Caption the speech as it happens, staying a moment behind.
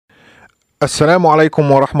Assalamu alaikum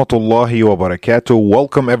wa rahmatullahi wa barakatuh.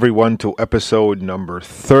 Welcome everyone to episode number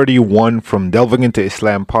 31 from Delving into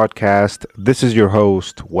Islam podcast. This is your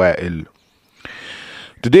host, Wa'il.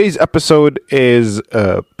 Today's episode is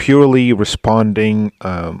purely responding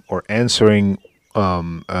or answering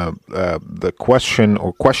the question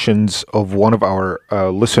or questions of one of our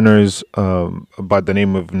listeners by the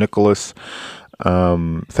name of Nicholas.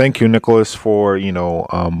 Thank you, Nicholas, for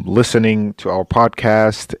listening to our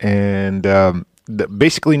podcast. And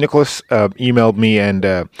basically, Nicholas emailed me, and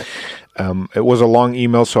it was a long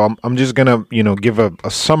email, so I'm just gonna give a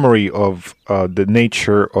summary of the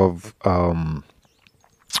nature of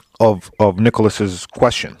Nicholas's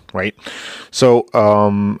question, right? So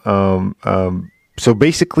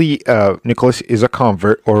basically, Nicholas is a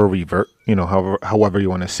convert or a revert, however you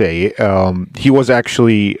want to say it. He was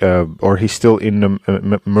actually, or he's still in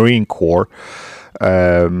the Marine Corps,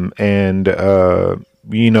 and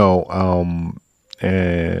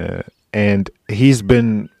he's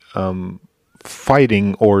been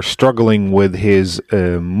fighting or struggling with his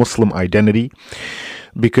Muslim identity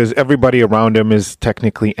because everybody around him is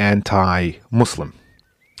technically anti-Muslim.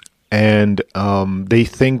 And they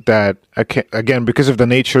think that, again, because of the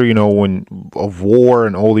nature, of war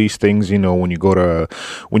and all these things, when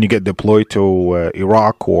you get deployed to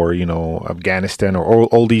Iraq or, Afghanistan or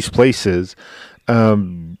all these places,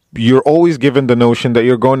 you're always given the notion that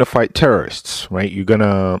you're going to fight terrorists, right? You're going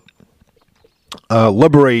to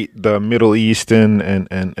liberate the Middle East and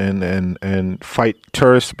fight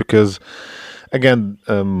terrorists because, again,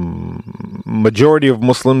 majority of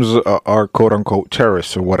Muslims are quote unquote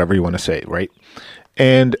terrorists or whatever you want to say, right?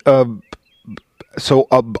 And so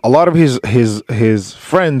a lot of his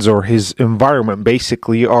friends or his environment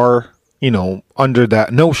basically are under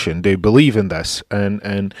that notion. They believe in this,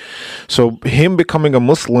 and so him becoming a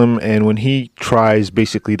Muslim, and when he tries,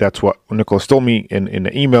 basically that's what Nicholas told me in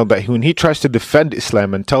the email, that when he tries to defend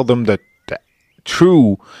Islam and tell them that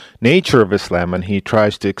true nature of Islam, and he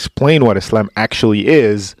tries to explain what Islam actually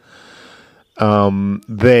is,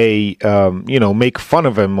 they make fun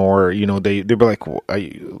of him, or they be like,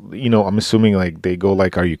 I'm assuming like they go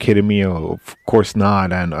like, are you kidding me? Oh, of course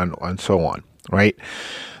not, and so on, right?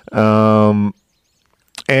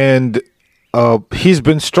 And he's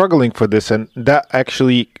been struggling for this, and that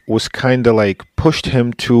actually was kind of like pushed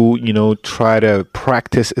him to try to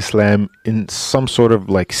practice Islam in some sort of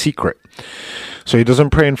like secret. So he doesn't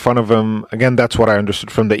pray in front of him. Again, that's what I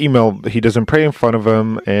understood from the email. He doesn't pray in front of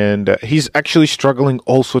him, and he's actually struggling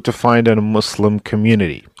also to find a Muslim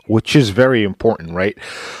community, which is very important, right?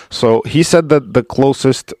 So he said that the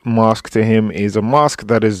closest mosque to him is a mosque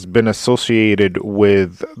that has been associated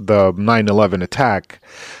with the 9/11 attack,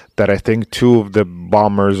 that I think two of the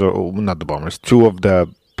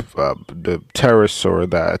terrorists or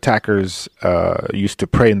the attackers used to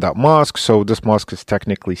pray in that mosque. So this mosque is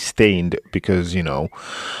technically stained because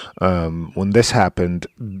when this happened,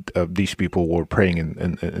 these people were praying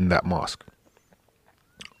in that mosque.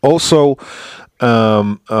 Also,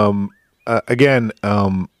 again,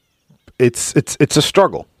 it's a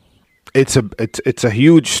struggle. It's a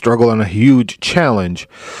huge struggle and a huge challenge.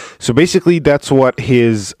 So basically, that's what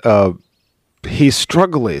his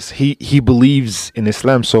struggle is. He believes in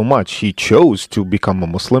Islam so much. He chose to become a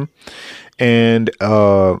Muslim, and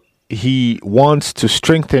he wants to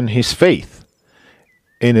strengthen his faith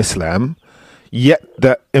in Islam. Yet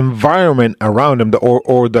the environment around him,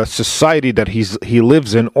 or the society that he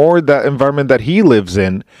lives in, or the environment that he lives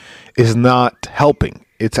in, is not helping.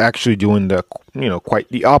 It's actually doing the quite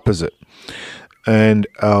the opposite. And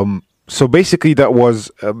so basically, that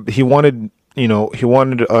was he wanted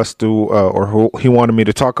us to, or he wanted me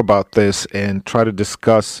to talk about this and try to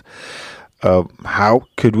discuss how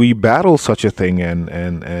could we battle such a thing, and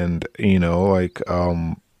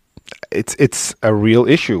it's a real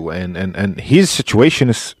issue, and his situation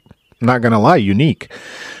is, not gonna lie, unique,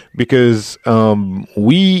 because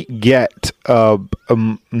we get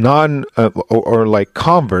like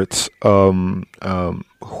converts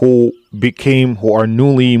who are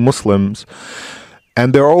newly Muslims,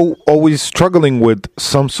 and they're always struggling with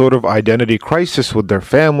some sort of identity crisis with their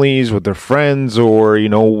families, with their friends, or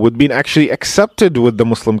with being actually accepted with the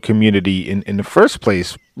Muslim community in the first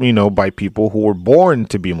place, by people who were born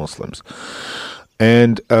to be Muslims.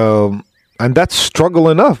 And that's struggle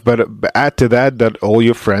enough, but add to that all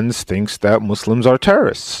your friends thinks that Muslims are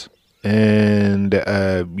terrorists, and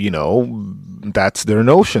that's their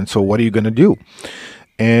notion. So what are you going to do?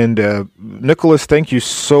 And Nicholas, thank you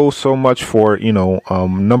so much for,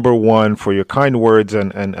 number one, for your kind words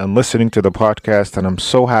and listening to the podcast. And I'm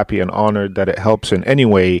so happy and honored that it helps in any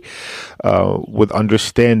way with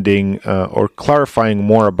understanding or clarifying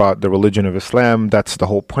more about the religion of Islam. That's the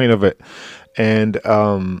whole point of it. And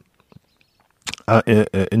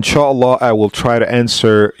inshallah, I will try to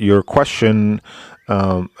answer your question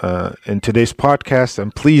in today's podcast.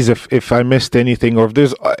 And please, if I missed anything, or if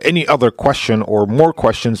there's any other question or more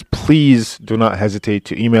questions, please do not hesitate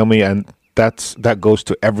to email me. And that goes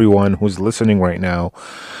to everyone who's listening right now.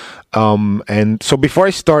 And so before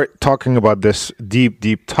I start talking about this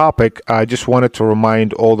deep topic, I just wanted to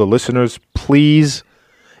remind all the listeners, please,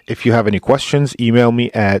 if you have any questions, email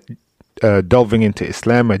me at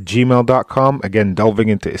delvingintoislam@gmail.com. Again,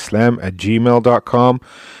 delvingintoislam@gmail.com.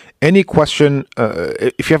 Any question,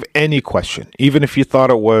 if you have any question, even if you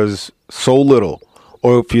thought it was so little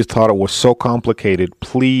or if you thought it was so complicated,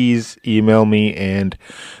 please email me, and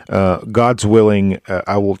God's willing,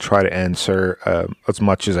 I will try to answer as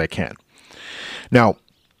much as I can. Now,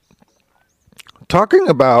 talking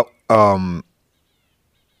about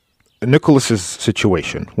Nicholas's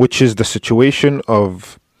situation, which is the situation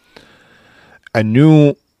of a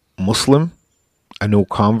new Muslim, a new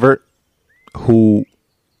convert who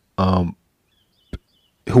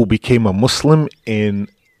became a Muslim in,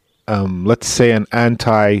 let's say, an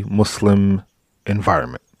anti-Muslim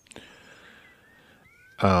environment.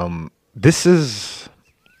 This is,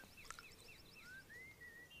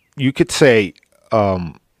 you could say,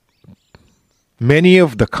 many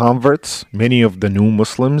of the converts, many of the new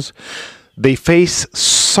Muslims, they face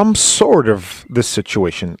some sort of this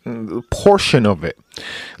situation, portion of it.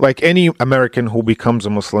 Like any American who becomes a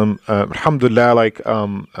Muslim, alhamdulillah, like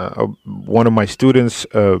one of my students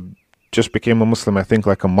just became a Muslim, I think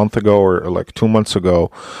like a month ago or like 2 months ago,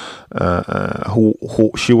 who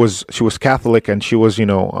she was Catholic, and she was,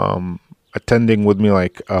 attending with me,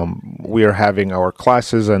 like we are having our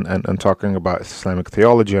classes and talking about Islamic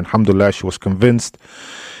theology. And alhamdulillah, she was convinced,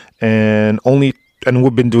 and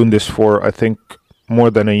we've been doing this for, I think,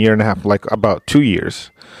 more than a year and a half, like about 2 years.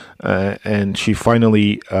 And she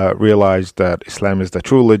finally realized that Islam is the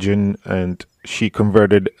true religion, and she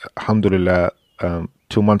converted, alhamdulillah, around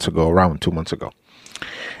 2 months ago.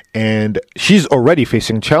 And she's already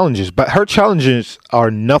facing challenges, but her challenges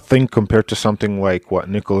are nothing compared to something like what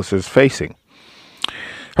Nicholas is facing.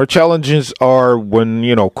 Her challenges are when,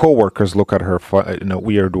 coworkers look at her in a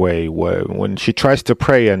weird way, when she tries to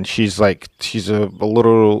pray and she's a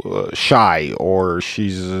little shy, or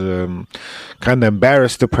she's kind of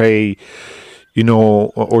embarrassed to pray,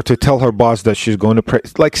 or to tell her boss that she's going to pray,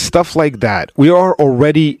 like stuff like that. We are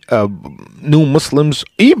already new Muslims,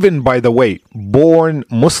 even, by the way, born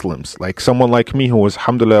Muslims, like someone like me who was,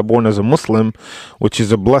 alhamdulillah, born as a Muslim, which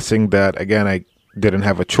is a blessing that, again, I didn't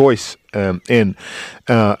have a choice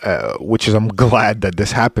which is, I'm glad that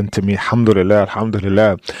this happened to me,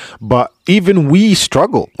 alhamdulillah. But even we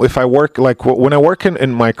struggle. If I work, like when I work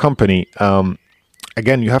in my company,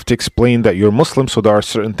 again, you have to explain that you're Muslim, so there are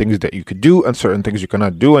certain things that you could do and certain things you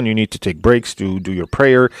cannot do, and you need to take breaks to do your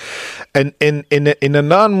prayer. And in a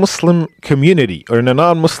non-Muslim community, or in a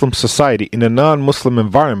non-Muslim society, in a non-Muslim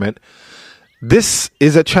environment, this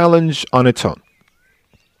is a challenge on its own.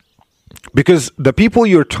 Because the people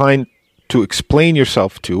you're trying to explain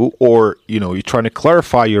yourself to, or, you're trying to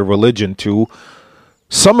clarify your religion to,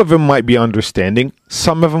 some of them might be understanding,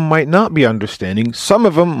 some of them might not be understanding, some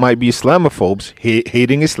of them might be Islamophobes,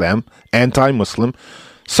 hating Islam, anti-Muslim,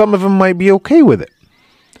 some of them might be okay with it.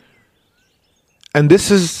 And this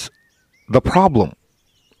is the problem.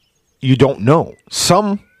 You don't know.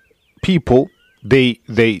 Some people, they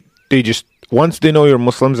just, once they know you're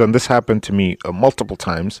Muslims, and this happened to me multiple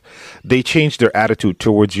times, they change their attitude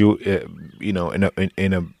towards you, in a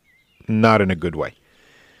not in a good way.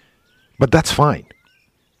 But that's fine.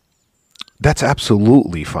 That's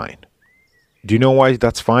absolutely fine. Do you know why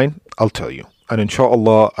that's fine? I'll tell you. And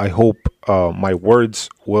inshallah, I hope my words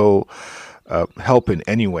will help in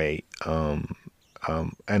any way. And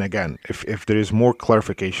again, if there is more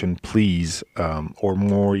clarification, please, or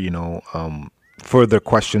more, further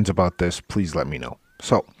questions about this, please let me know.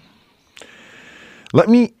 So let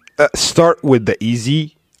me start with the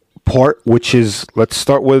easy part, which is, let's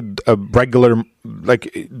start with a regular,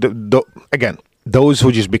 like, again, those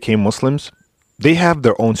who just became Muslims, they have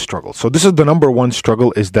their own struggle. So this is the number one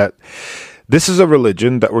struggle, is that this is a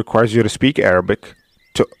religion that requires you to speak Arabic,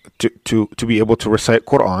 to be able to recite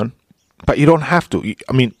Quran, But you don't have to.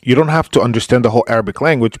 I mean, you don't have to understand the whole Arabic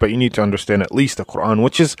language, but you need to understand at least the Quran,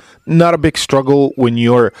 which is not a big struggle when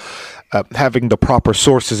you're having the proper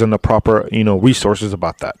sources and the proper, resources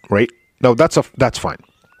about that, right? No, that's fine.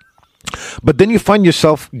 But then you find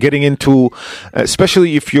yourself getting into,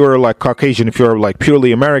 especially if you're like Caucasian, if you're like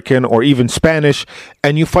purely American or even Spanish,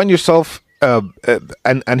 and you find yourself,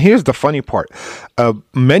 and here's the funny part,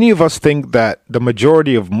 many of us think that the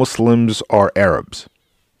majority of Muslims are Arabs,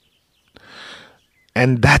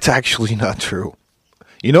 and that's actually not true.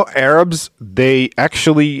 Arabs,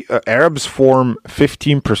 Arabs form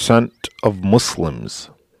 15% of Muslims,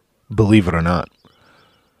 believe it or not.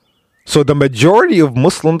 So the majority of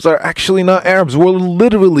Muslims are actually not Arabs. We're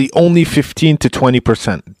literally only 15 to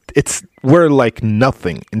 20%. We're like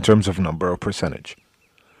nothing in terms of number or percentage.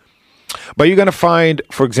 But you're going to find,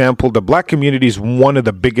 for example, the black community is one of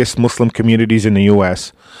the biggest Muslim communities in the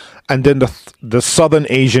US. And then the Southern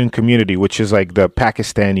Asian community, which is like the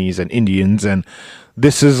Pakistanis and Indians. And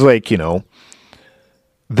this is like,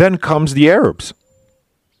 then comes the Arabs,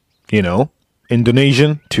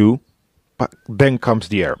 Indonesian too. But then comes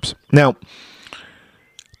the Arabs. Now,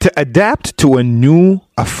 to adapt to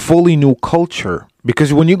a fully new culture,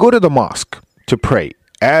 because when you go to the mosque to pray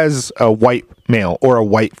as a white male or a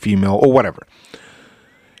white female or whatever,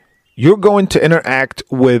 you're going to interact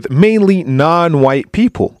with mainly non-white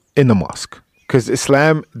people in the mosque, because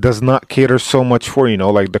Islam does not cater so much for,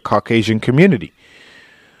 like the Caucasian community.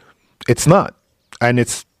 It's not. And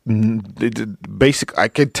it's basic. I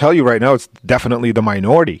can tell you right now, it's definitely the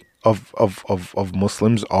minority of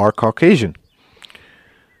Muslims are Caucasian.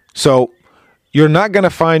 So you're not going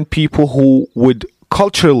to find people who would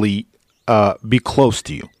culturally be close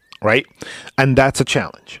to you, right? And that's a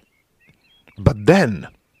challenge. But then,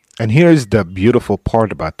 and here's the beautiful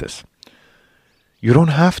part about this, you don't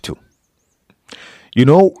have to.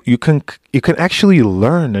 You can actually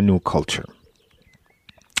learn a new culture.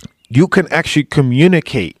 You can actually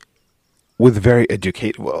communicate with very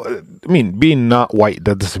educated. Well, I mean, being not white,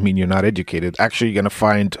 that doesn't mean you're not educated. Actually, you're going to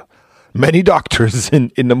find many doctors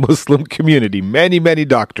in the Muslim community, many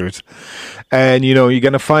doctors, and you're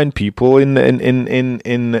going to find people in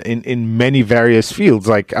many various fields.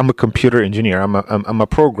 Like, I'm a computer engineer, I'm a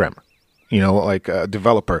programmer, like a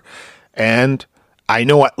developer, and I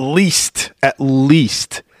know at least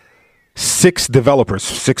 6 developers,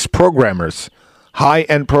 6 programmers,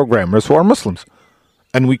 high-end programmers who are Muslims.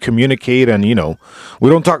 And we communicate, and we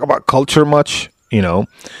don't talk about culture much,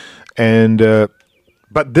 and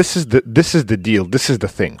but this is the deal. This is the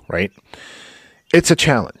thing, right? It's a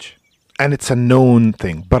challenge, and it's a known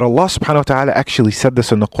thing. But Allah subhanahu wa ta'ala actually said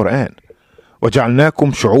this in the Quran.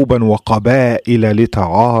 وَجَعَلْنَاكُمْ شُعُوبًا وَقَبَائِلَ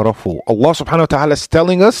لِتَعَارَفُوا. Allah subhanahu wa ta'ala is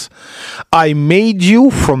telling us, I made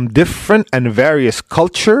you from different and various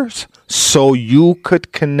cultures so you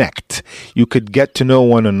could connect. You could get to know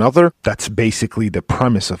one another. That's basically the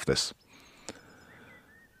premise of this.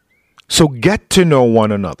 So get to know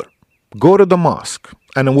one another. Go to the mosque.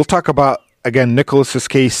 And then we'll talk about, again, Nicholas's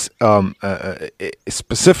case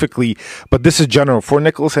specifically, but this is general for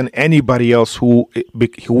Nicholas and anybody else who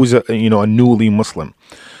is a newly Muslim.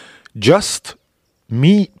 Just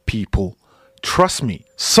meet people. Trust me.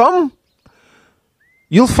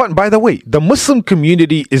 You'll find, by the way, the Muslim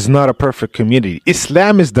community is not a perfect community.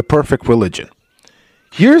 Islam is the perfect religion.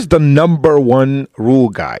 Here's the number one rule,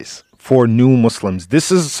 guys, for new Muslims.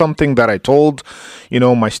 This is something that I told,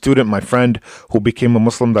 my student, my friend who became a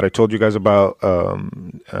Muslim that I told you guys about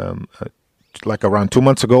like around 2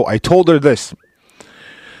 months ago. I told her this.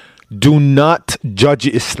 Do not judge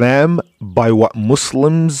Islam by what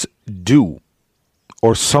Muslims do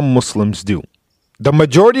or some Muslims do. The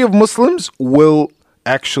majority of Muslims will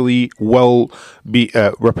actually be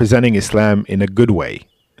representing Islam in a good way.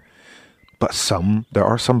 But there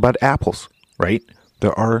are some bad apples, right?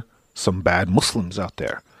 There are some bad Muslims out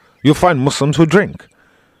there. You'll find Muslims who drink.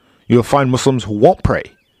 You'll find Muslims who won't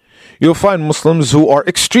pray. You'll find Muslims who are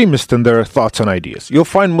extremist in their thoughts and ideas. You'll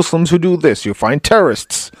find Muslims who do this. You'll find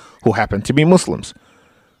terrorists who happen to be Muslims.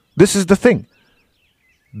 This is the thing.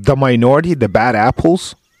 The minority, the bad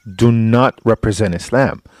apples, do not represent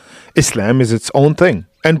Islam. Islam is its own thing.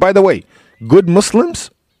 And by the way, good Muslims,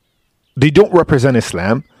 they don't represent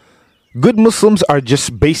Islam. Good Muslims are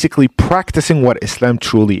just basically practicing what Islam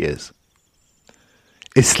truly is.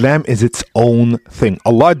 Islam is its own thing.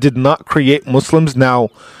 Allah did not create Muslims. Now,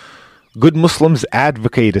 good Muslims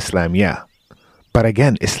advocate Islam, yeah. But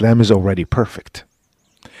again, Islam is already perfect.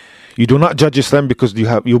 You do not judge Islam because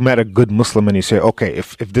you met a good Muslim and you say, okay,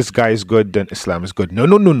 if this guy is good, then Islam is good. No.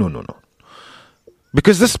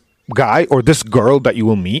 Because guy or this girl that you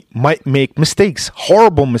will meet might make mistakes,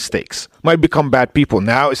 horrible mistakes, might become bad people.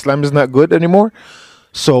 Now Islam is not good anymore.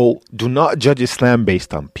 So do not judge Islam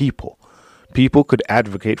based on people. People could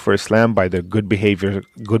advocate for Islam by their good behavior,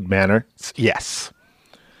 good manner. Yes.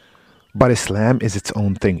 But Islam is its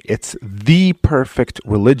own thing. It's the perfect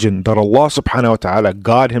religion that Allah subhanahu wa ta'ala,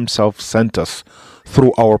 God himself, sent us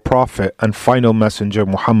through our prophet and final messenger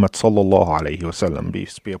Muhammad sallallahu alayhi wasallam,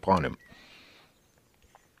 peace be upon him.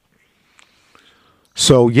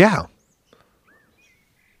 So yeah,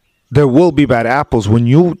 there will be bad apples. When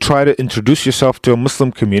you try to introduce yourself to a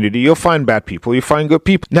Muslim community, you'll find bad people, you find good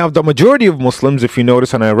people. Now, the majority of Muslims, if you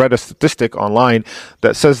notice, and I read a statistic online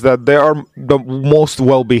that says that they are the most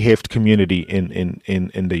well-behaved community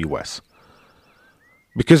in the US.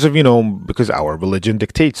 Because of, because our religion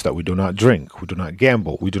dictates that we do not drink, we do not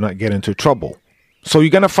gamble, we do not get into trouble. So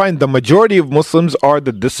you're going to find the majority of Muslims are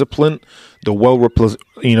the disciplined, the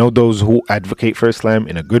those who advocate for Islam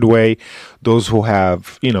in a good way, those who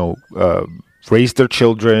have, raised their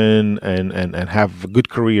children and have good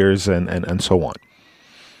careers and so on.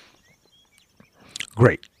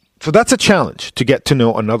 Great. So that's a challenge to get to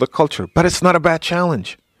know another culture, but it's not a bad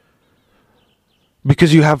challenge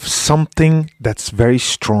because you have something that's very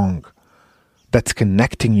strong that's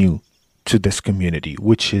connecting you to this community,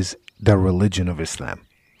 which is the religion of Islam.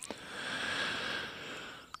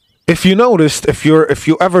 If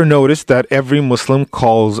you ever noticed that every Muslim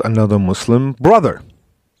calls another Muslim brother,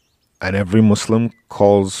 and every Muslim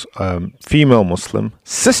calls female Muslim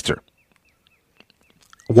sister.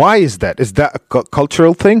 Why is that? Is that a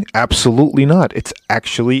cultural thing? Absolutely not. It's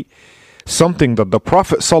actually something that the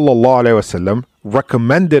Prophet ﷺ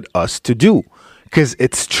recommended us to do, because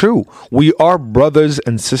it's true. We are brothers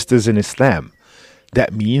and sisters in Islam.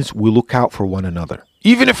 That means we look out for one another,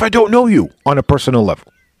 even if I don't know you on a personal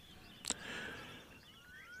level.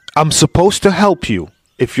 I'm supposed to help you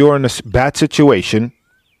if you're in a bad situation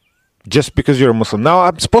just because you're a Muslim. Now,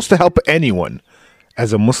 I'm supposed to help anyone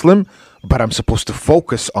as a Muslim, but I'm supposed to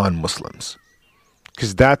focus on Muslims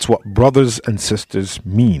because that's what brothers and sisters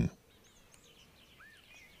mean.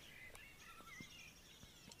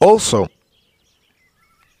 Also,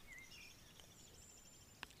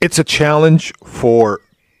 it's a challenge for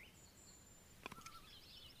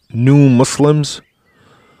new Muslims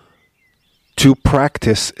to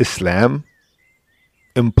practice Islam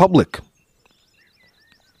in public,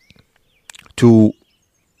 to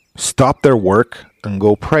stop their work and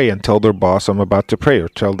go pray and tell their boss, I'm about to pray, or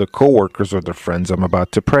tell their coworkers or their friends, I'm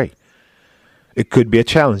about to pray. It could be a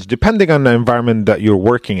challenge. Depending on the environment that you're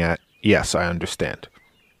working at, yes, I understand.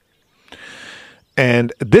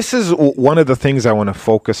 And this is one of the things I want to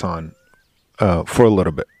focus on for a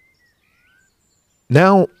little bit.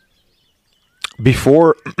 Now,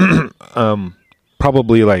 before,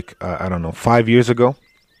 probably 5 years ago,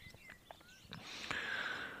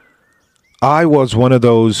 I was one of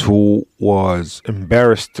those who was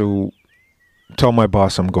embarrassed to tell my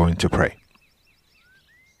boss I'm going to pray.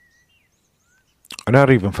 Not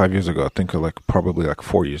even 5 years ago. I think probably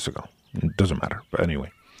 4 years ago. It doesn't matter. But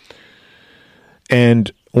anyway.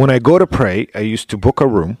 And when I go to pray, I used to book a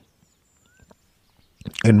room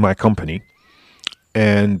in my company.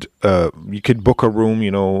 And you could book a room,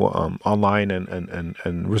 online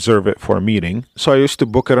and reserve it for a meeting. So I used to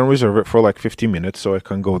book it and reserve it for 50 minutes so I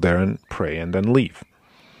can go there and pray and then leave.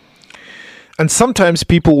 And sometimes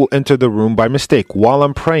people will enter the room by mistake while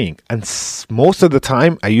I'm praying. And most of the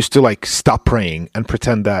time, I used to stop praying and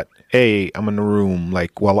pretend that, hey, I'm in the room.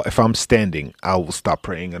 If I'm standing, I will stop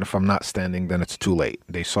praying. And if I'm not standing, then it's too late.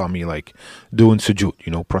 They saw me doing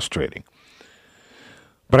sujood, prostrating.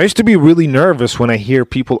 But I used to be really nervous when I hear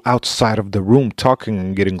people outside of the room talking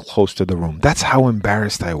and getting close to the room. That's how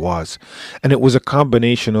embarrassed I was. And it was a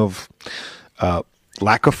combination of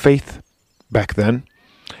lack of faith back then.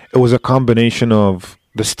 It was a combination of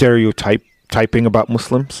the stereotyping about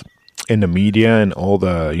Muslims in the media and all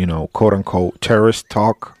the, quote unquote terrorist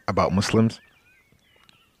talk about Muslims.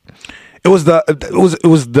 It was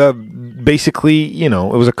basically, it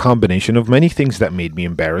was a combination of many things that made me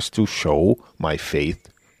embarrassed to show my faith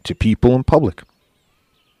to people in public.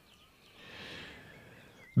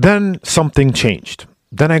 Then something changed.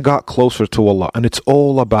 Then I got closer to Allah, and it's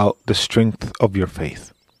all about the strength of your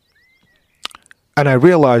faith. And I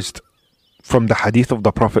realized from the hadith of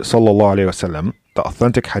the Prophet ﷺ, the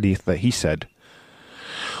authentic hadith, that he said,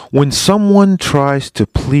 when someone tries to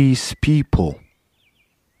please people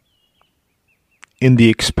in the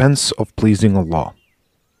expense of pleasing Allah,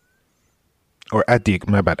 or at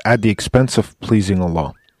the expense of pleasing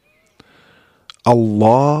Allah,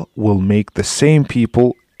 Allah will make the same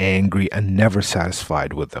people angry and never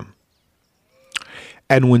satisfied with them.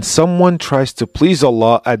 And when someone tries to please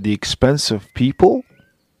Allah at the expense of people,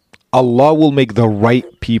 Allah will make the right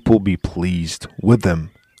people be pleased with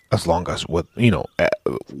them, as long as with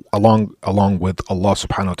along with Allah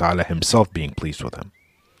subhanahu wa ta'ala himself being pleased with him.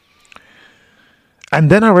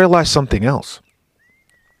 And then I realized something else.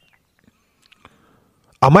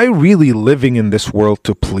 Am I really living in this world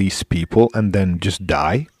to please people and then just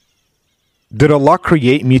die? Did Allah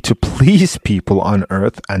create me to please people on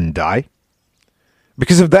earth and die?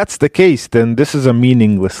 Because if that's the case, then this is a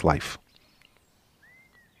meaningless life.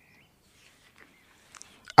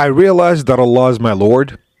 I realized that Allah is my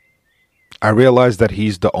Lord. I realized that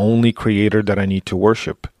He's the only creator that I need to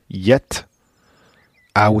worship. Yet,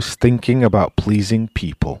 I was thinking about pleasing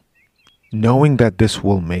people, knowing that this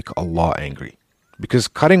will make Allah angry. Because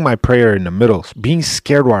cutting my prayer in the middle, being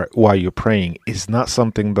scared while you're praying, is not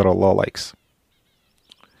something that Allah likes.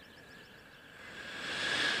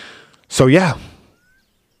 So yeah,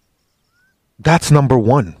 that's number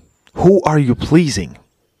one. Who are you pleasing?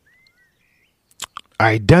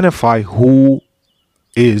 Identify who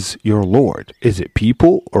is your Lord. Is it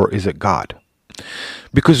people or is it God?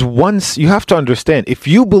 Because once you have to understand, if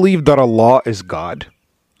you believe that Allah is God,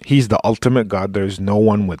 He's the ultimate God, there's no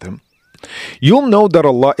one with Him, you'll know that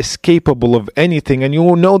Allah is capable of anything, and you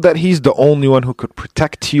will know that He's the only one who could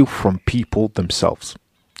protect you from people themselves.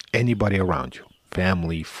 Anybody around you,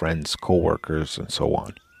 family, friends, co-workers, and so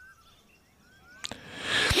on.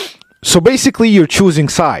 So basically you're choosing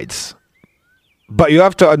sides. But you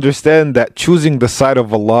have to understand that choosing the side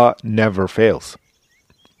of Allah never fails.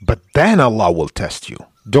 But then Allah will test you.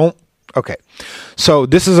 Okay. So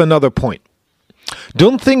this is another point.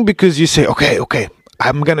 Don't think because you say, okay,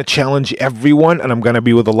 I'm going to challenge everyone and I'm going to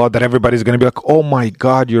be with Allah, that everybody's going to be like, oh my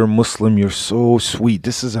God, you're a Muslim. You're so sweet.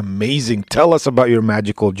 This is amazing. Tell us about your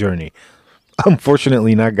magical journey.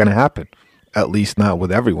 Unfortunately, not going to happen. At least not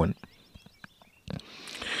with everyone.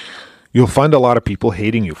 You'll find a lot of people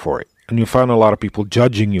hating you for it. And you'll find a lot of people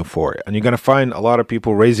judging you for it. And you're going to find a lot of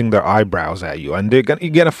people raising their eyebrows at you. And you're going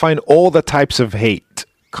to find all the types of hate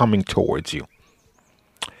coming towards you.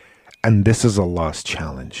 And this is Allah's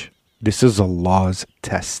challenge. This is Allah's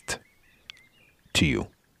test to you.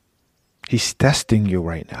 He's testing you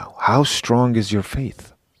right now. How strong is your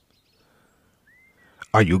faith?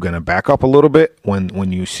 Are you going to back up a little bit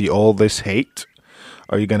when you see all this hate?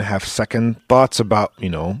 Are you going to have second thoughts about,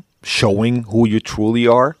 showing who you truly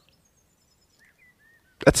are?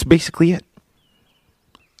 That's basically it.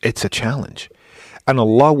 It's a challenge. And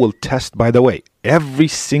Allah will test, by the way, every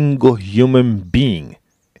single human being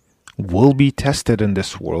will be tested in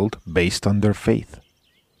this world based on their faith.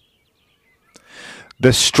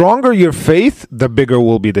 The stronger your faith, the bigger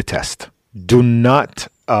will be the test. Do not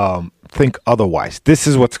think otherwise. This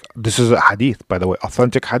is a hadith, by the way,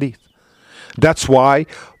 authentic hadith. That's why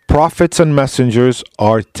prophets and messengers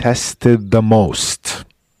are tested the most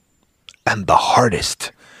and the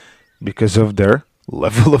hardest, because of their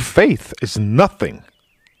level of faith is nothing.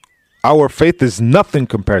 Our faith is nothing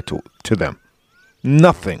compared to them.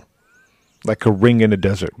 Nothing. Like a ring in a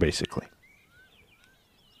desert, basically.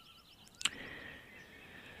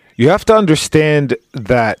 You have to understand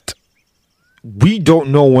that we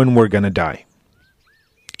don't know when we're going to die.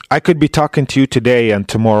 I could be talking to you today and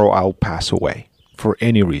tomorrow I'll pass away for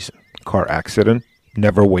any reason. Car accident,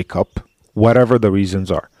 never wake up, whatever the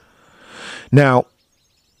reasons are. Now,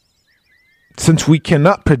 since we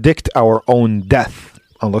cannot predict our own death,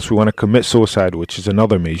 unless we want to commit suicide, which is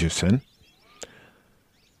another major sin,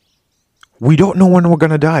 we don't know when we're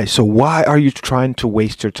going to die. So why are you trying to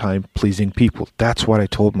waste your time pleasing people? That's what I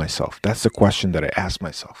told myself. That's the question that I asked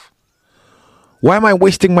myself. Why am I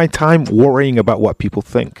wasting my time worrying about what people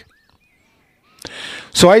think?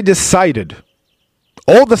 So I decided,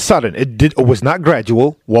 all of a sudden, it was not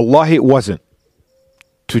gradual. Wallahi, it wasn't.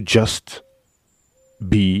 To just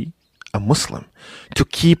be a Muslim. To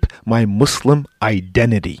keep my Muslim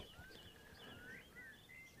identity.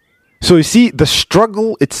 So you see, the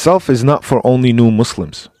struggle itself is not for only new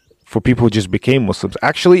Muslims, for people who just became Muslims.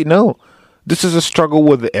 Actually, no. This is a struggle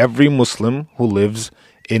with every Muslim who lives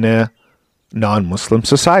in a non-Muslim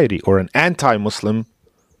society or an anti-Muslim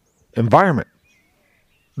environment.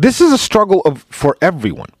 This is a struggle for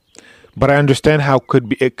everyone. But I understand how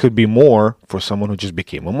it could be more for someone who just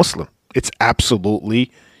became a Muslim. It's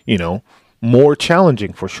absolutely, more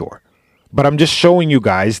challenging for sure. But I'm just showing you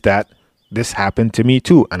guys that this happened to me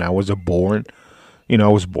too, and I was born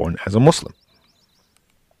as a Muslim.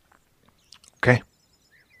 Okay.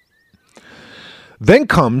 Then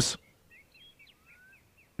comes,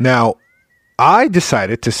 now, I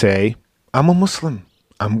decided to say, I'm a Muslim.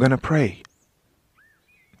 I'm going to pray.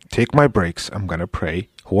 take my breaks. I'm going to pray.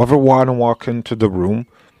 Whoever want to walk into the room,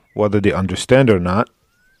 whether they understand or not,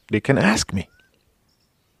 they can ask me.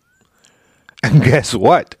 And guess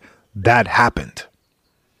what? That happened.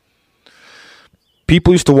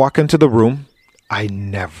 People used to walk into the room. I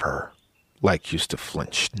never used to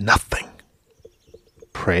flinch. Nothing.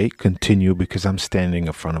 Pray, continue, because I'm standing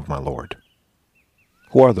in front of my Lord.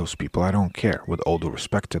 Who are those people? I don't care. With all due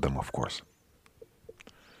respect to them, of course.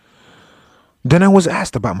 Then I was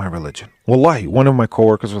asked about my religion. Wallahi, one of my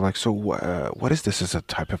coworkers was like, so what is this? Is a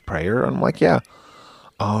type of prayer? And I'm like, yeah.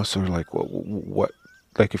 Oh, so like, what?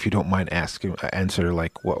 Like, if you don't mind asking, answer,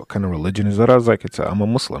 like, what kind of religion is that? I was like, I'm a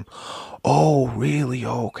Muslim. Oh, really?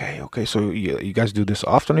 Oh, okay. So you guys do this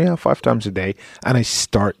often? Yeah, 5 times a day. And I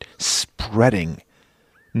start spreading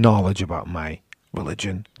knowledge about my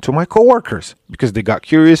religion to my coworkers because they got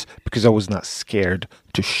curious, because I was not scared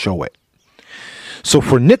to show it. So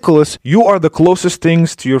for Nicholas, you are the closest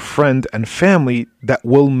things to your friend and family that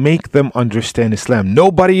will make them understand Islam.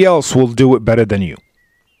 Nobody else will do it better than you.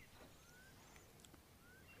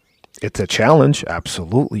 It's a challenge,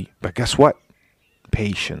 absolutely. But guess what?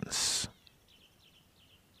 Patience.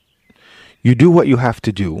 You do what you have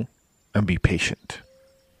to do and be patient.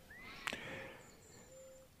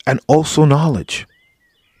 And also knowledge.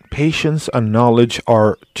 Patience and knowledge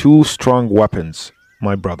are 2 strong weapons,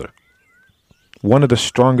 my brother. One of the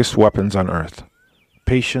strongest weapons on earth.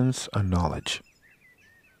 Patience and knowledge.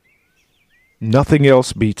 Nothing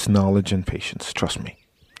else beats knowledge and patience, trust me.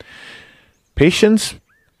 Patience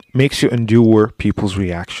makes you endure people's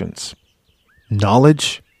reactions.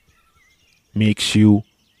 Knowledge makes you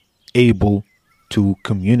able to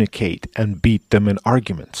communicate and beat them in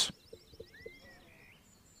arguments.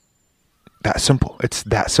 That simple. It's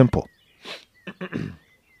that simple.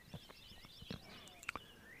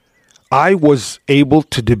 I was able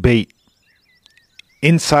to debate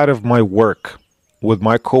inside of my work with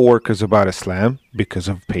my coworkers about Islam because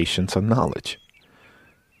of patience and knowledge.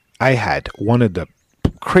 I had one of the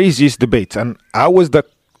craziest debates, and I was the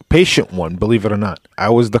patient one, believe it or not. I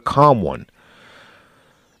was the calm one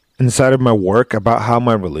inside of my work about how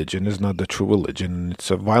my religion is not the true religion and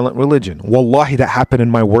it's a violent religion. Wallahi, that happened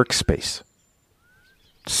in my workspace.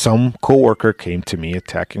 Some coworker came to me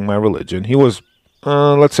attacking my religion. He was,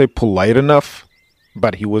 let's say, polite enough,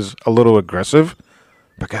 but he was a little aggressive.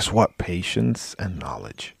 But guess what? Patience and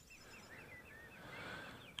knowledge.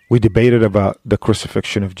 We debated about the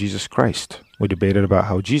crucifixion of Jesus Christ. We debated about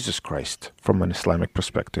how Jesus Christ, from an Islamic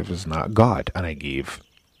perspective, is not God. And I gave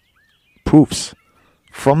proofs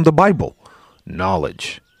from the Bible.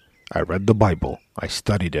 Knowledge. I read the Bible. I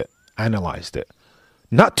studied it, analyzed it.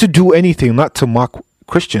 Not to do anything, not to mock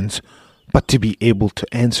Christians, but to be able to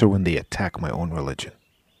answer when they attack my own religion.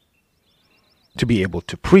 To be able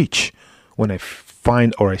to preach when I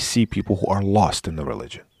find or I see people who are lost in the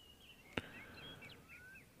religion.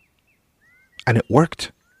 And it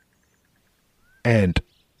worked. And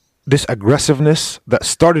this aggressiveness that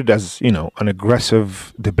started as, an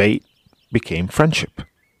aggressive debate became friendship.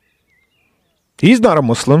 He's not a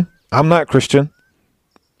Muslim. I'm not Christian.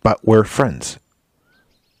 But we're friends.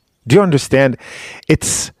 Do you understand?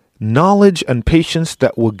 It's knowledge and patience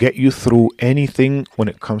that will get you through anything when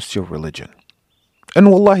it comes to your religion.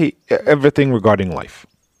 And wallahi, everything regarding life.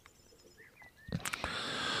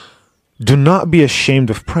 Do not be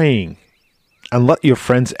ashamed of praying. And let your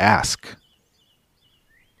friends ask,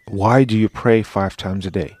 why do you pray 5 times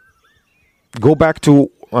a day? Go back to,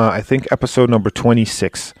 I think, episode number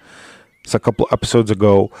 26. It's a couple episodes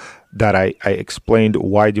ago that I explained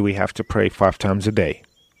why do we have to pray 5 times a day.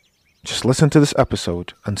 Just listen to this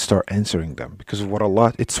episode and start answering them. Because of what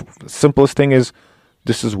Allah, it's the simplest thing is,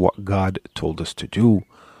 this is what God told us to do.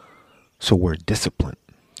 So we're disciplined.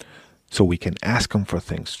 So we can ask Him for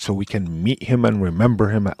things. So we can meet Him and remember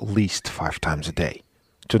Him at least 5 times a day.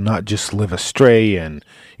 To not just live astray and,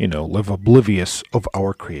 live oblivious of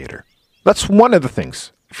our Creator. That's one of the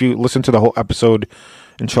things. If you listen to the whole episode,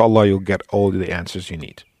 inshallah, you'll get all the answers you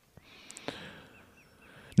need.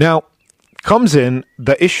 Now, comes in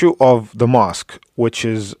the issue of the mosque, which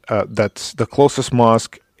is, that's the closest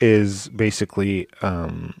mosque is basically,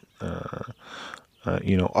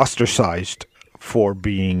 ostracized for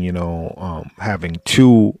being, having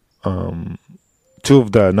two of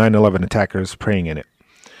the 9/11 attackers praying in it.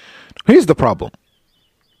 Here's the problem.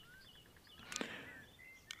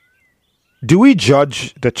 Do we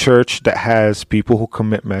judge the church that has people who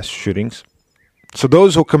commit mass shootings? So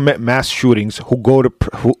those who commit mass shootings, who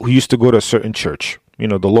used to go to a certain church,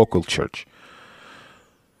 the local church.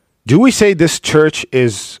 Do we say this church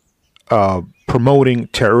is promoting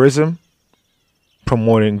terrorism,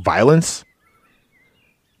 promoting violence?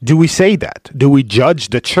 Do we say that? Do we judge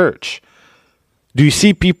the church? Do you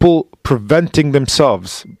see people preventing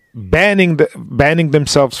themselves, banning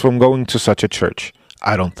themselves from going to such a church?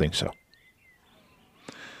 I don't think so.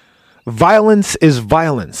 Violence is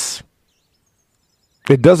violence.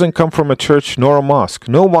 It doesn't come from a church nor a mosque.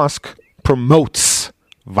 No mosque promotes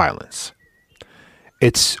violence.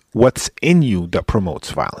 It's what's in you that promotes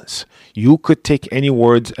violence. You could take any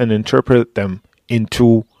words and interpret them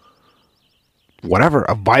into whatever,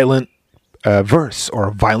 a violent verse or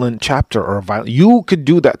a violent chapter or a violent. You could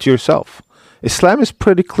do that to yourself. Islam is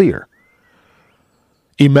pretty clear.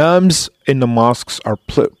 Imams in the mosques are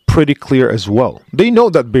pretty clear as well. They know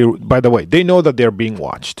that, by the way, they know that they're being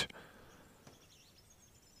watched.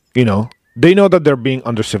 You know, they know that they're being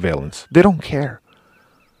under surveillance. They don't care.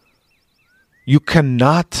 You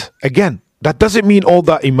cannot, again, that doesn't mean all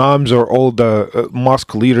the imams or all the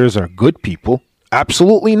mosque leaders are good people.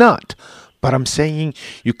 Absolutely not. But I'm saying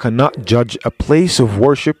you cannot judge a place of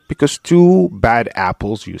worship because two bad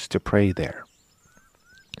apples used to pray there.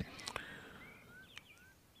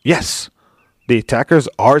 Yes, the attackers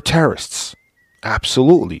are terrorists.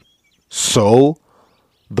 Absolutely. So,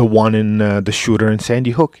 the one in the shooter in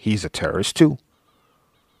Sandy Hook, he's a terrorist too.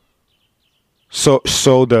 So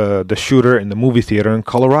the shooter in the movie theater in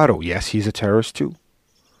Colorado, yes, he's a terrorist too.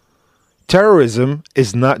 Terrorism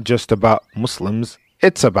is not just about Muslims,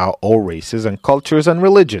 it's about all races and cultures and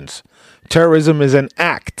religions. Terrorism is an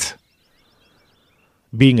act.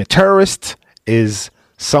 Being a terrorist is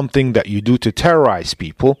something that you do to terrorize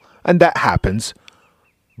people, and that happens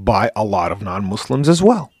by a lot of non-Muslims as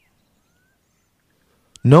well.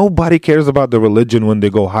 Nobody cares about the religion when they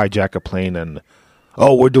go hijack a plane and,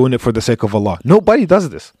 oh, we're doing it for the sake of Allah. Nobody does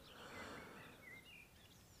this.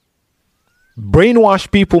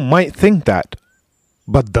 Brainwashed people might think that,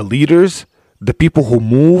 but the leaders, the people who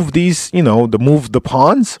move these, move the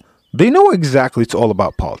pawns, they know exactly it's all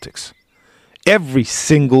about politics. Every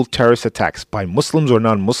single terrorist attacks by Muslims or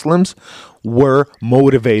non-Muslims were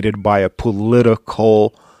motivated by a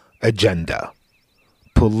political agenda,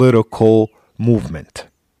 political movement.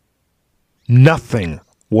 Nothing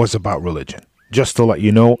was about religion, just to let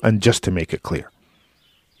you know and just to make it clear.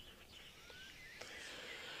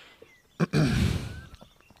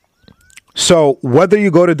 So whether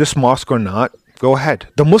you go to this mosque or not, go ahead.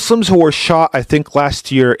 The Muslims who were shot, I think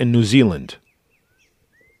last year in New Zealand,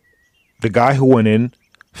 the guy who went in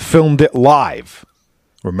filmed it live.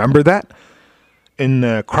 Remember that?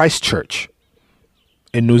 In Christchurch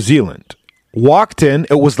in New Zealand. Walked in,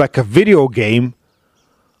 it was like a video game,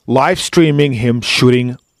 live streaming him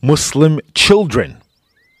shooting Muslim children.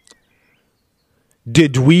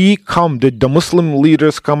 Did the Muslim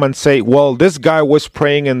leaders come and say, well, this guy was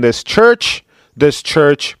praying in this church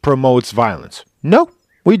promotes violence? No,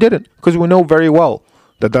 we didn't, because we know very well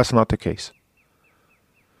that that's not the case.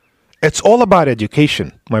 It's all about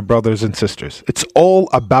education, my brothers and sisters. It's all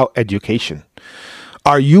about education.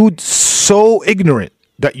 Are you so ignorant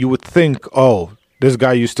that you would think, oh, this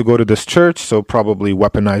guy used to go to this church, so probably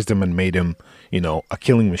weaponized him and made him, a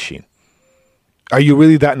killing machine? Are you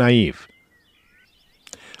really that naive?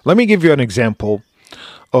 Let me give you an example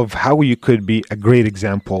of how you could be a great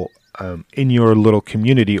example in your little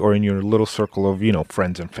community or in your little circle of,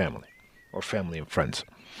 friends and family, or family and friends.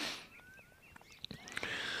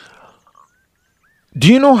 Do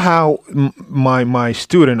you know how my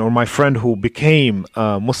student or my friend who became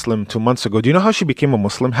Muslim 2 months ago, do you know how she became a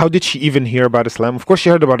Muslim? How did she even hear about Islam? Of course, she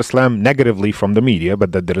heard about Islam negatively from the media,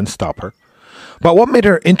 but that didn't stop her. But what made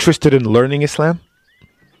her interested in learning Islam?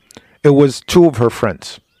 It was two of her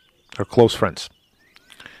friends, her close friends,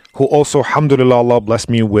 who also, alhamdulillah, Allah blessed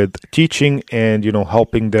me with teaching and,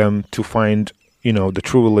 helping them to find the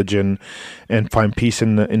true religion and find peace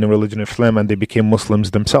in the religion of Islam, and they became Muslims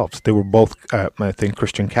themselves. They were both, I think,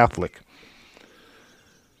 Christian Catholic.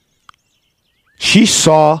 She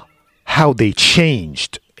saw how they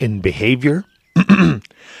changed in behavior.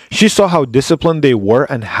 She saw how disciplined they were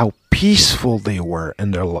and how peaceful they were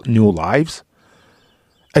in their new lives.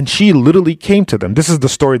 And she literally came to them. This is the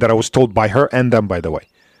story that I was told by her and them, by the way.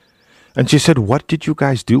 And she said, what did you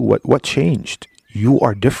guys do? What changed? You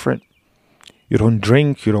are different. You don't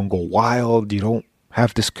drink, you don't go wild, you don't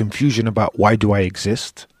have this confusion about why do I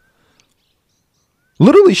exist?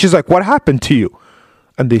 Literally, she's like, what happened to you?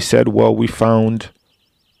 And they said, well, we found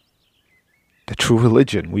the true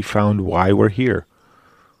religion. We found why we're here.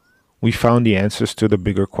 We found the answers to the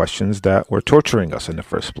bigger questions that were torturing us in the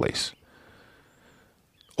first place.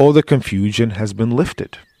 All the confusion has been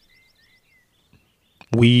lifted.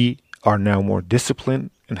 We are now more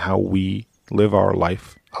disciplined in how we live our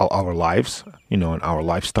lives, in our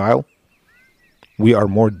lifestyle. We are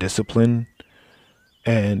more disciplined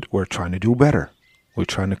and we're trying to do better. We're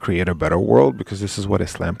trying to create a better world because this is what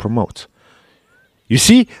Islam promotes. You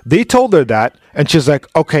see, they told her that and she's like,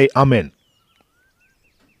 okay, I'm in.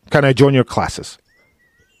 Can I join your classes?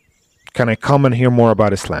 Can I come and hear more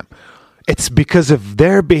about Islam? It's because of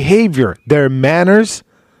their behavior, their manners.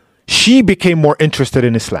 She became more interested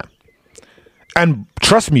in Islam. And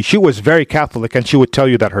trust me, she was very Catholic and she would tell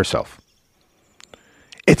you that herself.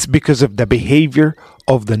 It's because of the behavior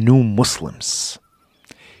of the new Muslims.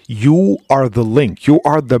 You are the link. You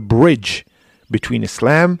are the bridge between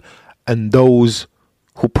Islam and those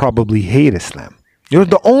who probably hate Islam. You're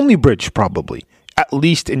the only bridge, probably, at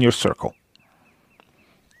least in your circle.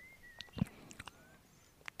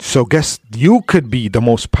 So guess you could be the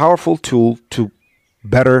most powerful tool to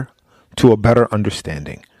a better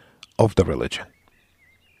understanding of the religion.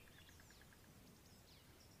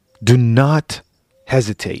 Do not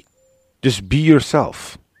hesitate. Just be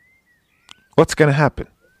yourself. What's going to happen?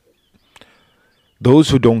 Those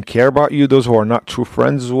who don't care about you, those who are not true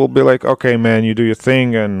friends, will be like, okay, man, you do your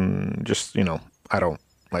thing and just, I don't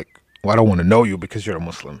want to know you because you're a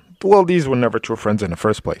Muslim. Well, these were never true friends in the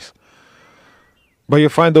first place. But you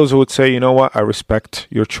find those who would say, you know what, I respect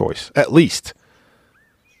your choice. At least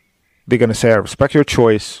they're going to say, I respect your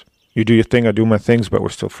choice. You do your thing, I do my things, but we're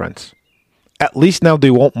still friends. At least now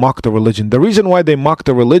they won't mock the religion. The reason why they mock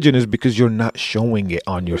the religion is because you're not showing it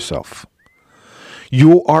on yourself.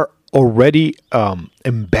 You are already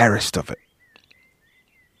embarrassed of it.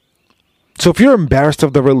 So if you're embarrassed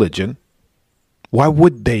of the religion, why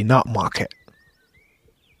would they not mock it?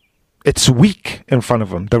 It's weak in front of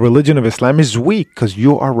them. The religion of Islam is weak because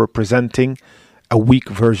you are representing a weak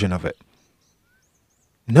version of it.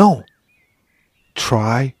 No.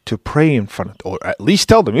 Try to pray in front of, or at least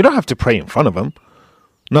tell them. You don't have to pray in front of them.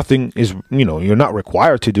 Nothing is, you're not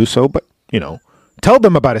required to do so, but, tell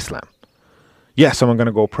them about Islam. Yes, I'm going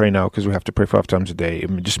to go pray now because we have to pray 5 times a day.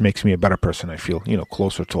 It just makes me a better person. I feel,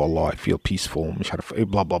 closer to Allah. I feel peaceful.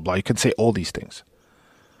 Blah, blah, blah. You can say all these things.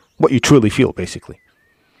 What you truly feel, basically.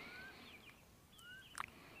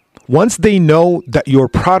 Once they know that you're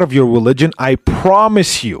proud of your religion, I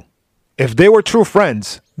promise you, if they were true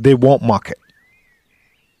friends, they won't mock it.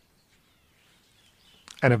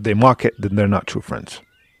 And if they mock it, then they're not true friends.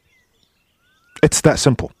 It's that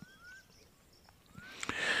simple.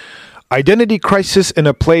 Identity crisis in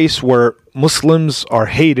a place where Muslims are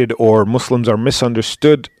hated or Muslims are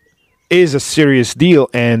misunderstood is a serious deal.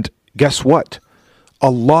 And guess what?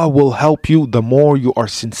 Allah will help you the more you are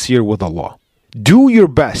sincere with Allah. Do your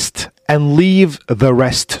best and leave the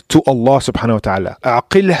rest to Allah subhanahu wa ta'ala.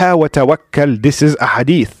 Aqilha wa tawakkal. This is a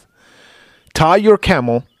hadith. Tie your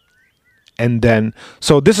camel and then...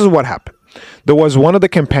 So this is what happened. There was one of the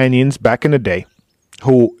companions back in the day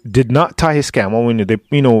who did not tie his camel when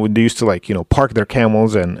they used to park their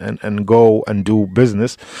camels and go and do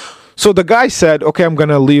business. So the guy said, okay, I'm going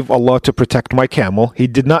to leave Allah to protect my camel. He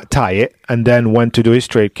did not tie it and then went to do his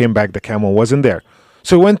trade, came back, the camel wasn't there.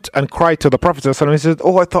 So he went and cried to the Prophet ﷺ. He said,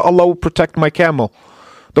 oh, I thought Allah would protect my camel.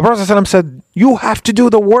 The Prophet ﷺ said, you have to do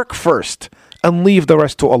the work first and leave the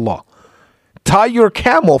rest to Allah. Tie your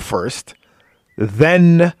camel first,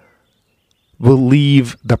 then we'll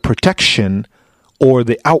leave the protection or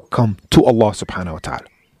the outcome to Allah subhanahu wa ta'ala.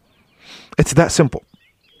 It's that simple.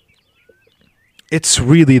 It's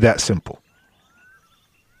really that simple.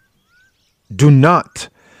 Do not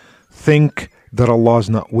think that Allah is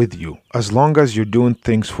not with you. As long as you're doing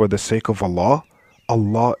things for the sake of Allah,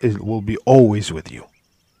 Allah will be always with you.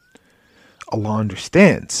 Allah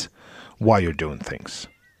understands why you're doing things.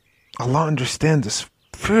 Allah understands this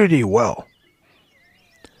pretty well.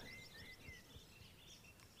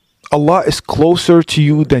 Allah is closer to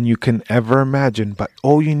you than you can ever imagine. But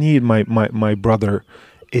all you need, my brother,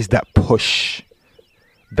 is that push.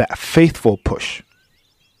 That faithful push.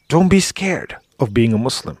 Don't be scared of being a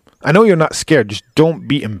Muslim. I know you're not scared. Just don't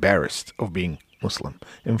be embarrassed of being Muslim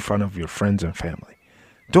in front of your friends and family.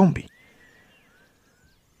 Don't be.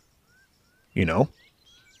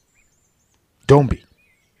 Don't be.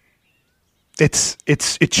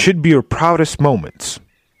 It should be your proudest moments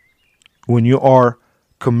when you are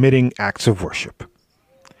committing acts of worship.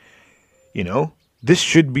 This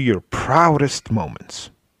should be your proudest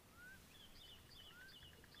moments.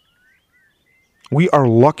 We are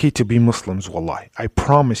lucky to be Muslims, wallahi. I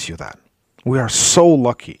promise you that. We are so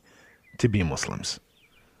lucky to be Muslims.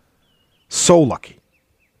 So lucky.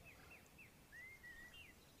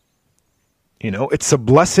 It's a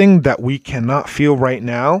blessing that we cannot feel right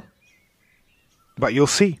now, but you'll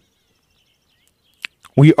see.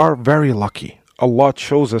 We are very lucky. Allah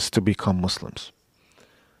chose us to become Muslims.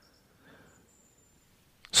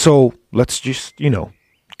 So let's just,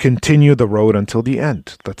 continue the road until the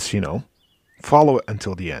end. Let's, follow it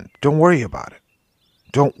until the end. Don't worry about it.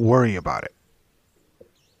 Don't worry about it.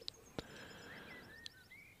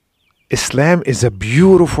 Islam is a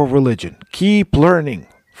beautiful religion. Keep learning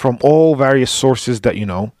from all various sources that you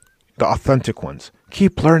know, the authentic ones.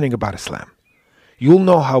 Keep learning about Islam. You'll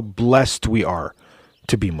know how blessed we are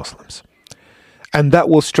to be Muslims. And that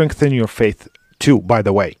will strengthen your faith too, by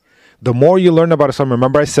the way. The more you learn about Islam,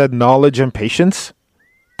 remember I said knowledge and patience?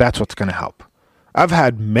 That's what's going to help. I've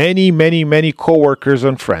had many co-workers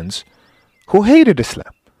and friends who hated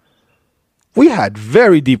Islam. We had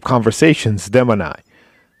very deep conversations, them and I.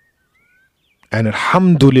 And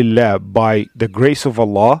alhamdulillah, by the grace of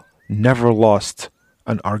Allah, never lost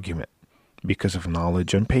an argument because of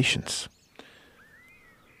knowledge and patience.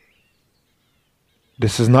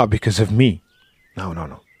 This is not because of me.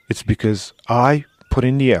 No. It's because I put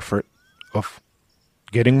in the effort of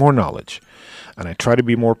getting more knowledge. And I try to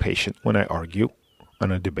be more patient when I argue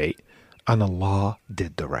and a debate. And Allah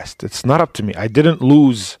did the rest. It's not up to me. I didn't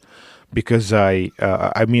lose because I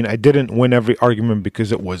didn't win every argument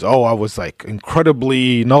because it was, I was like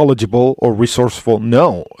incredibly knowledgeable or resourceful.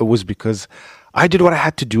 No, it was because I did what I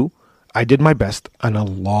had to do. I did my best and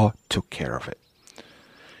Allah took care of it.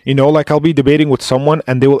 Like I'll be debating with someone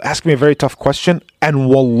and they will ask me a very tough question. And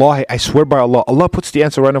wallahi, I swear by Allah, Allah puts the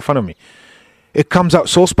answer right in front of me. It comes out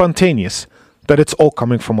so spontaneous that it's all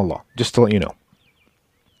coming from Allah. Just to let you know.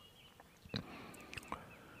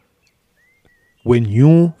 When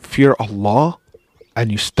you fear Allah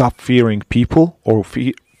and you stop fearing people or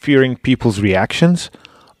fearing people's reactions,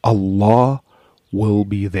 Allah will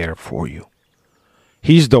be there for you.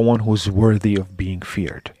 He's the one who's worthy of being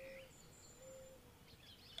feared.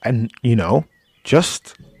 And,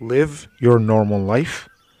 just live your normal life.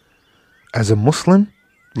 As a Muslim,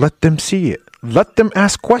 let them see it. Let them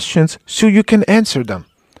ask questions so you can answer them.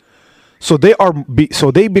 So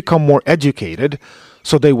they become more educated,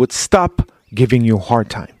 so they would stop giving you a hard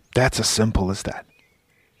time. That's as simple as that.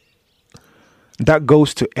 That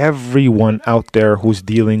goes to everyone out there who's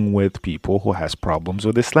dealing with people who has problems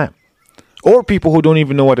with Islam. Or people who don't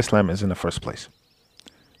even know what Islam is in the first place.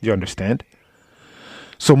 Do you understand?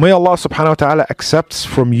 So may Allah subhanahu wa ta'ala accepts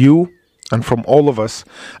from you and from all of us.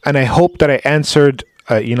 And I hope that I answered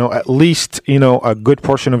at least, a good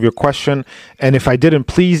portion of your question. And if I didn't,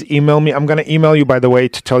 please email me. I'm going to email you, by the way,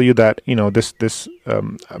 to tell you that,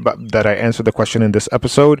 that I answered the question in this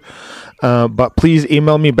episode. But please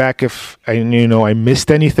email me back if I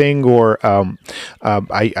missed anything or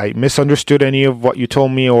I misunderstood any of what you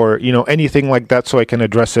told me or, anything like that so I can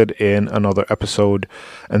address it in another episode.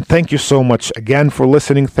 And thank you so much again for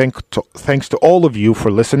listening. Thanks to all of you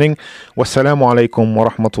for listening. Wassalamu alaikum wa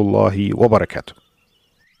rahmatullahi wa barakatuh.